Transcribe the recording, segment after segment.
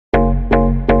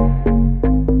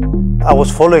I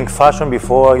was following fashion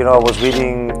before, I was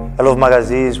reading a lot of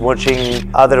magazines,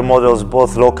 watching other models,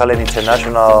 both local and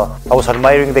international. I was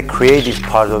admiring the creative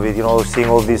part of it, seeing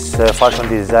all these fashion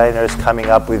designers coming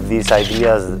up with these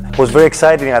ideas. It was very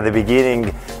exciting at the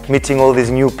beginning, meeting all these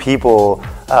new people,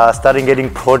 starting getting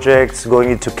projects,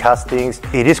 going into castings.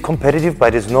 It is competitive,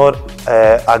 but it's not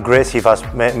aggressive as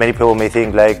many people may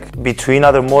think. Like, between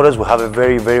other models, we have a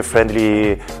very, very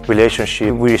friendly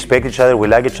relationship. We respect each other, we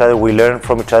like each other, we learn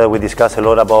from each other, we discuss a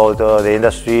lot about the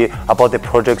industry, about the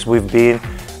projects we've been.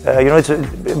 It's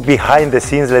behind the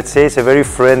scenes, let's say. It's a very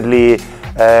friendly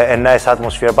and nice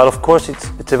atmosphere, but of course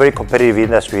it's a very competitive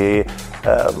industry.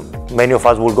 Many of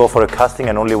us will go for a casting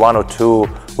and only one or two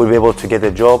will be able to get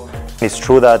the job. It's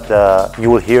true that you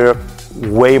will hear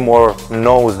way more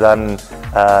no's than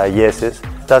yeses.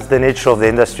 That's the nature of the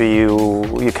industry.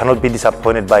 You cannot be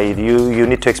disappointed by it. You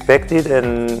need to expect it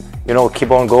and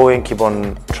keep on going, keep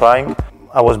on trying.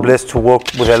 I was blessed to work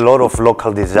with a lot of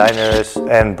local designers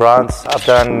and brands. I've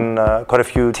done quite a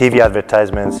few TV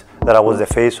advertisements that I was the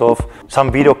face of.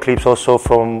 Some video clips also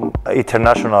from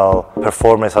international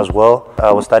performers as well.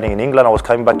 I was studying in England, I was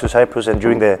coming back to Cyprus, and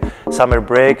during the summer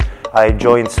break I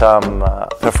joined some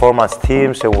performance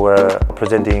teams and were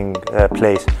presenting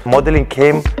plays. Modeling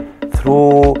came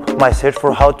through my search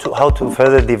for how to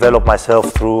further develop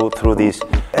myself through this.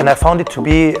 And I found it to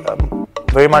be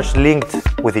very much linked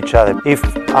with each other. If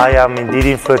I am indeed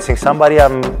influencing somebody,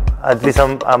 I'm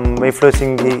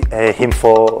influencing him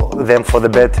for the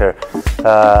better.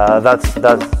 That's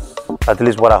at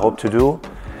least what I hope to do.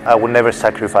 I would never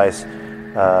sacrifice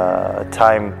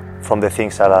time from the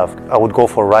things I love. I would go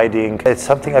for riding. It's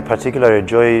something I particularly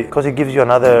enjoy because it gives you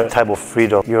another type of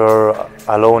freedom. You're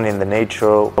alone in the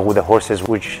nature with the horses,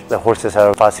 which the horses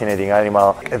are a fascinating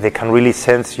animal. They can really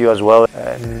sense you as well,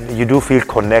 and you do feel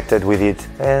connected with it.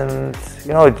 And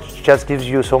it just gives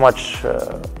you so much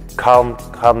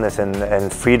calmness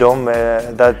and freedom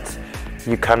that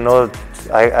you cannot.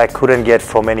 I couldn't get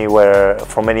from anywhere,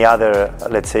 from any other,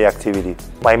 let's say, activity.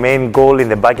 My main goal in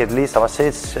the bucket list, I must say,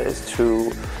 is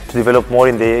to develop more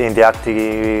in the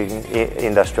acting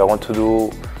industry. I want to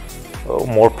do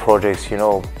more projects.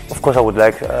 Of course, I would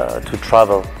like to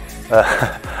travel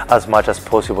as much as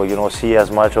possible. See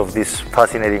as much of this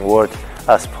fascinating world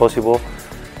as possible.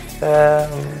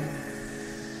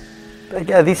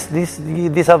 Yeah,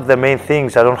 these are the main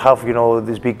things. I don't have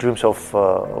these big dreams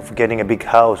of getting a big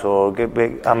house or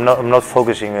I'm not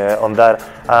focusing on that.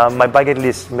 My bucket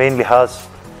list mainly has,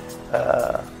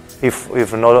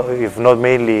 if not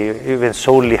mainly, even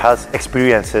solely has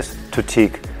experiences to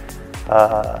tick.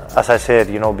 As I said,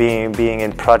 being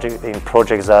in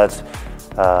projects that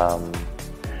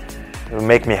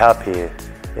make me happy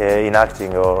in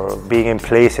acting, or being in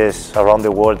places around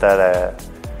the world that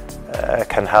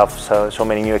can have so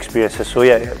many new experiences. So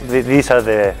yeah, these are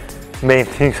the main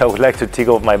things I would like to tick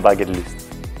off my bucket list.